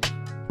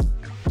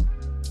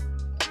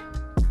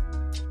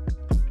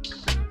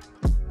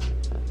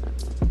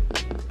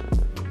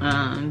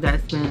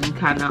 That's been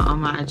kind of on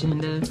my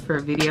agenda for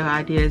video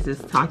ideas, is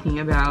talking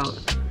about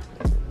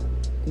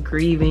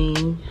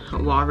grieving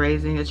while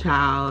raising a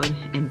child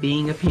and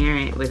being a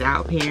parent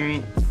without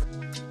parents.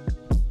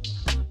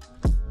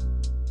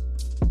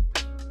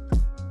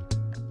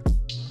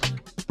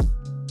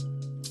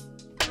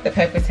 The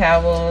paper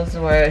towels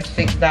were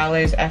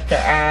 $6 after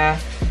I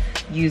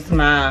used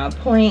my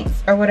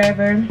points or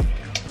whatever.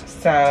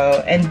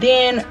 So, and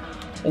then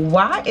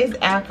why is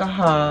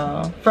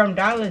alcohol from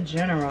Dollar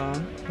General?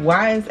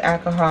 Why is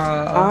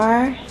alcohol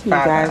Are you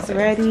guys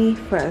ready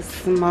for a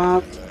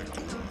small?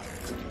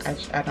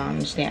 I don't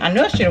understand. I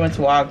know I should have went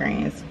to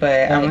Walgreens,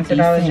 but I went to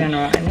Dollar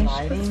General and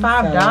it's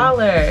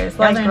 $5.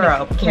 Like,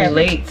 girl,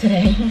 late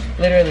today.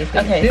 Literally.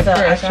 Okay, this girl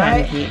is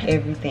trying to get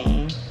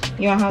everything.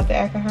 You don't have the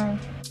alcohol?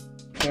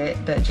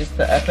 Just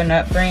the Up and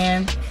Up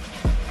brand.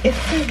 It's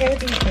too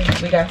heavy for me.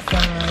 We got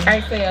some.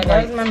 Alright, so yeah,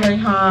 that was my memory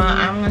haul.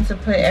 I'm going to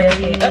put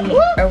everything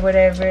or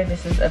whatever.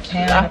 This is a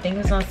pound. I think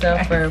it was on sale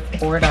for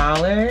 $4.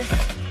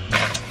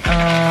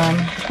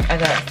 I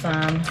got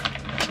some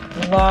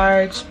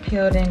large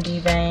peeled and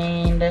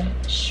deveined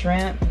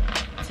shrimp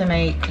to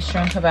make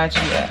shrimp hibachi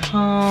at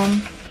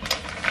home.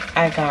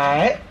 I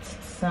got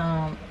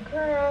some,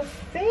 girl,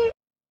 see?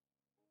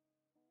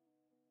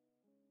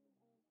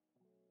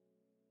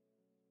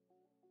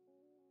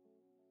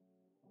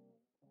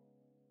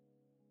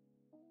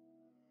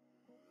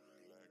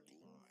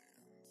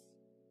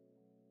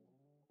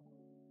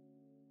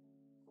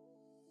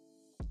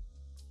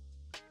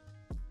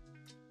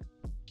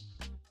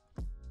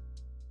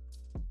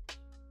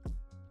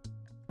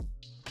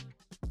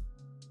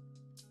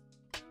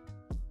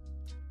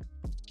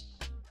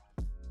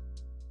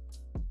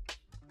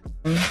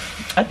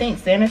 I think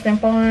Sanderson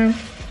Farm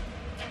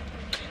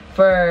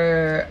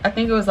for, I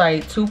think it was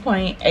like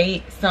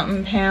 2.8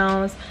 something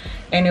pounds,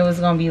 and it was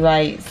gonna be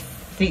like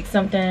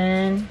 $6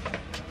 and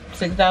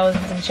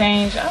some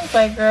change. I was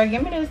like, girl,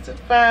 give me this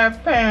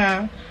 5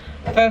 pound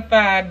for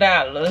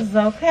 $5,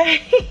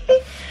 okay?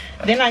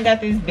 Then I got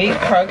this big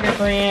Kroger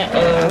brand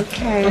of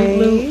Fruit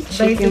Loops,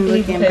 chicken basically,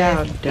 looking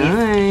about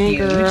done,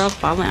 girl,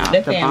 falling off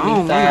the family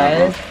bone.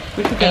 size.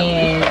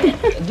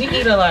 And we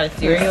eat a lot of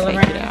cereal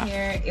around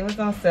here. It was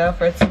on sale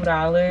for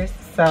 $2,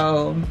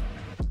 so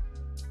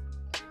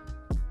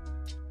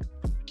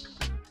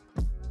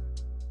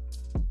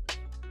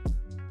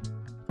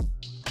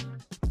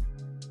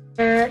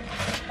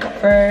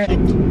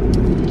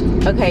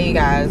okay, you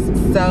guys,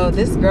 so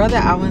this girl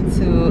that I went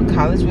to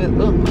college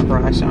with, oh, my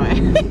bra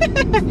showing.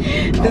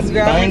 This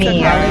girl I went to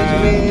college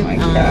with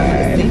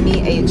sent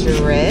me a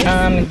dress.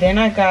 Then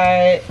I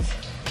got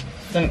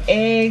some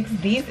eggs.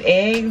 These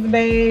eggs,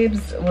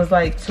 babes, was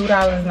like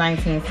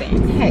 $2.19.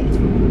 Hey,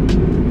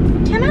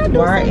 can I do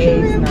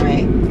something real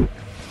quick?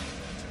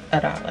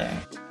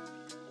 $1.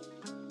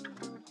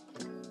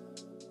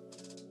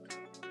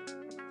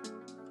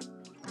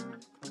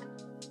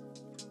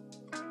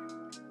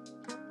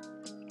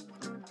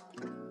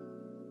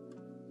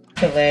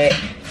 To let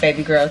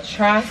baby girl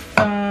try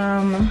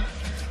some,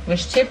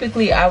 which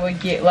typically I would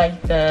get like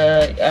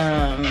the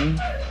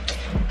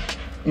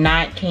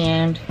not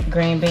canned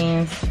green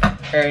beans,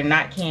 or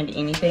not canned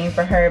anything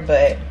for her,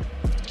 but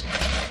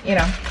you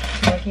know,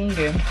 what can you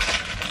do?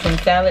 Some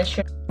salad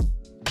shrimp,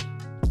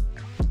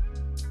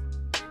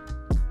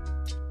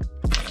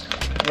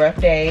 rough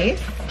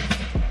days,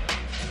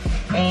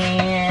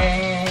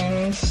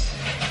 and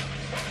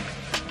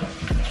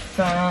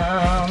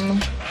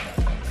some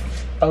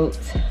oat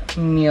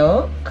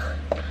milk.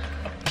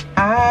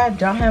 I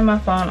don't have my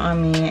phone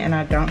on me, and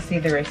I don't see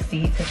the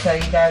receipt to tell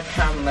you guys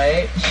how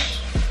much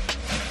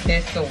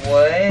this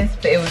was,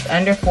 but it was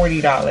under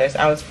 $40.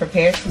 I was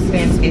prepared to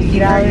spend $50,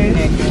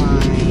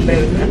 but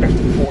it was under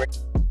 $40.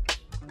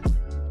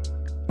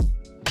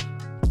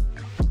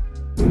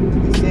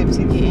 Zip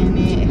to get in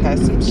it. It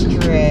has some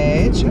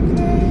stretch.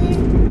 Okay.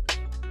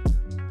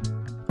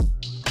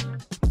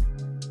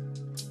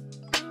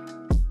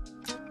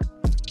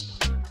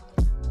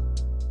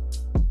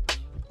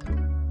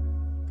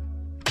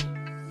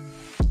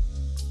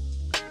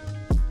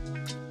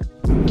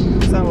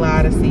 A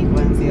lot of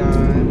sequins, y'all,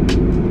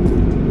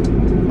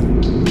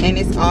 and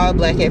it's all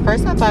black. At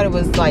first I thought it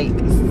was like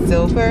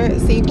silver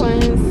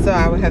sequins, so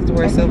I would have to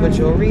wear silver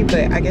jewelry,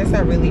 but I guess I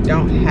really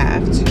don't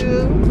have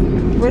to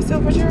wear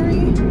silver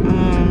jewelry.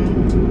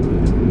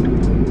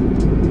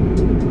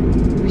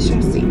 We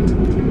shall see.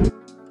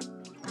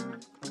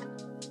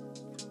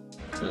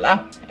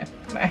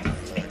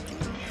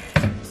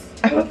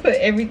 I'm gonna put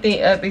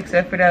everything up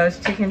except for those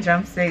chicken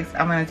drumsticks.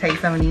 I'm gonna take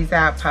some of these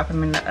out, pop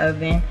them in the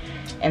oven,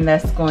 and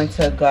that's going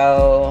to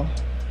go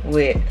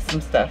with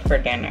some stuff for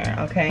dinner,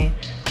 okay?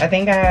 I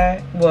think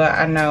I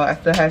know I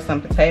still have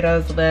some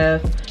potatoes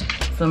left,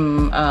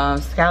 some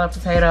scalloped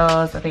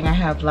potatoes. I think I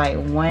have like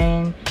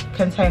 1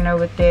 container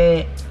with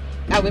it.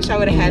 I wish I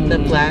would have had the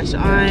flash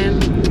on,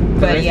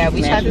 but yeah,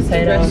 we tried this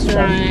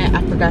restaurant.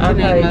 I forgot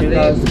the name of it.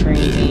 Those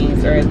green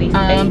beans, or at least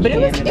but it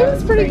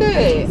was pretty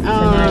good.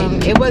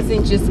 It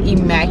wasn't just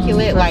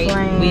immaculate. Like,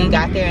 we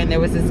got there and there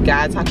was this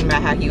guy talking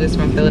about how he was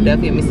from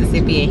Philadelphia,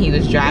 Mississippi, and he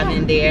was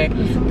driving there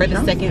for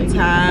the second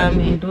time,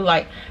 and do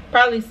like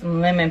probably some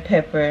lemon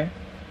pepper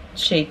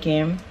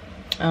chicken,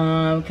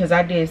 because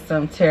I did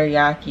some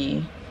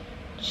teriyaki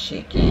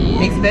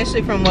chicken,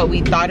 especially from what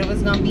we thought it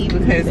was gonna be,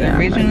 because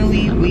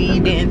originally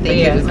we didn't think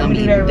it was gonna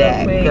be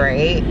that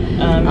great,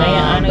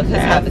 because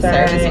how the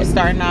service was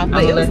starting off,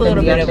 but it was a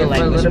little bit of a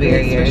language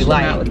barrier.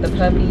 Like, with the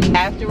puppies,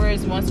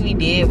 afterwards, once we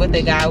did what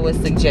the guy was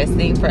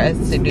suggesting for us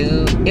to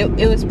do,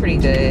 it was pretty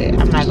good.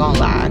 I'm not gonna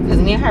lie, because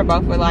me and her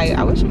both were like,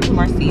 I wish it was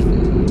more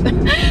seafood.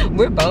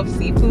 We're both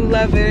seafood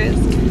lovers,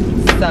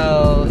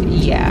 so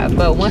yeah.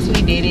 But once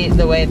we did it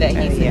the way that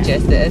he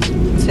suggested us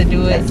to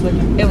do it,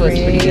 it was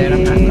pretty good.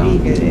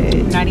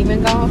 I'm not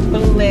even going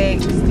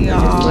flex,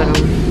 y'all.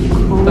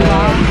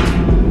 But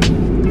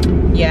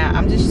yeah,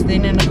 I'm just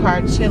sitting in the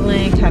car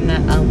chilling, kind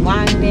of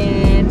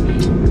unwinding,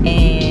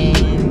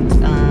 and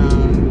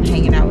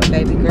hanging out with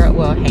baby girl.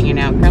 Well, hanging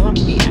out, girl, I'm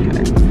feeding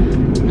her.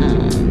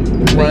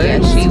 But yeah,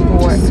 she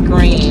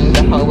screamed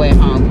the whole way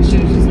home because she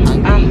was just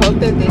hungry. I hope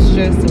that this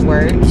dress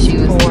works. She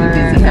was too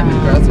busy having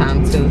girl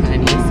time too,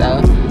 honey,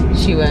 so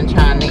she wasn't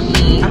trying to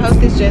eat. I hope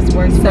this dress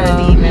works for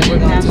the evening. We're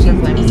going to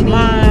Shifley's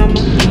mom.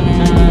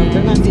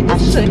 We're going to see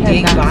this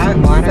big box.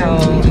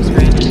 So we just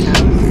ran in the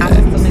house. I'm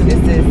assuming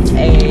this is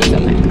a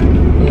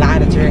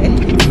lot of dress.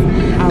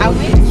 I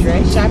went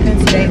dress shopping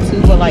today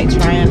too, but like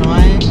trying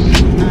on.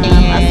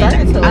 And I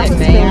started to let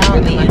May out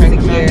and let her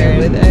insecure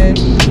with us.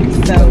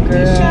 So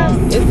girl,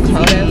 it's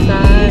cold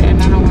outside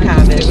and I don't want to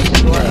have it with the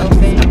door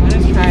open. I'm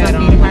going to try it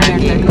on her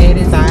and her head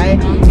inside.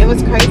 It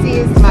was crazy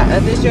is my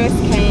other dress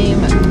came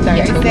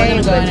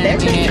Thursday, but they're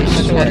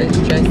just short.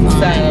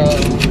 So,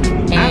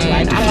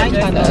 and I like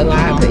how the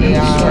lot, but it's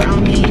short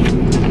on me.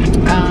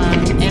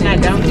 And I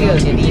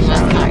material did you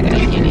want tie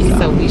that in it?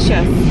 So we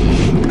shall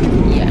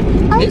see. Yeah.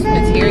 This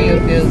material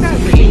feels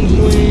pretty.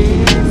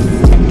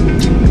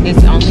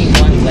 It's only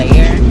one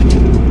layer.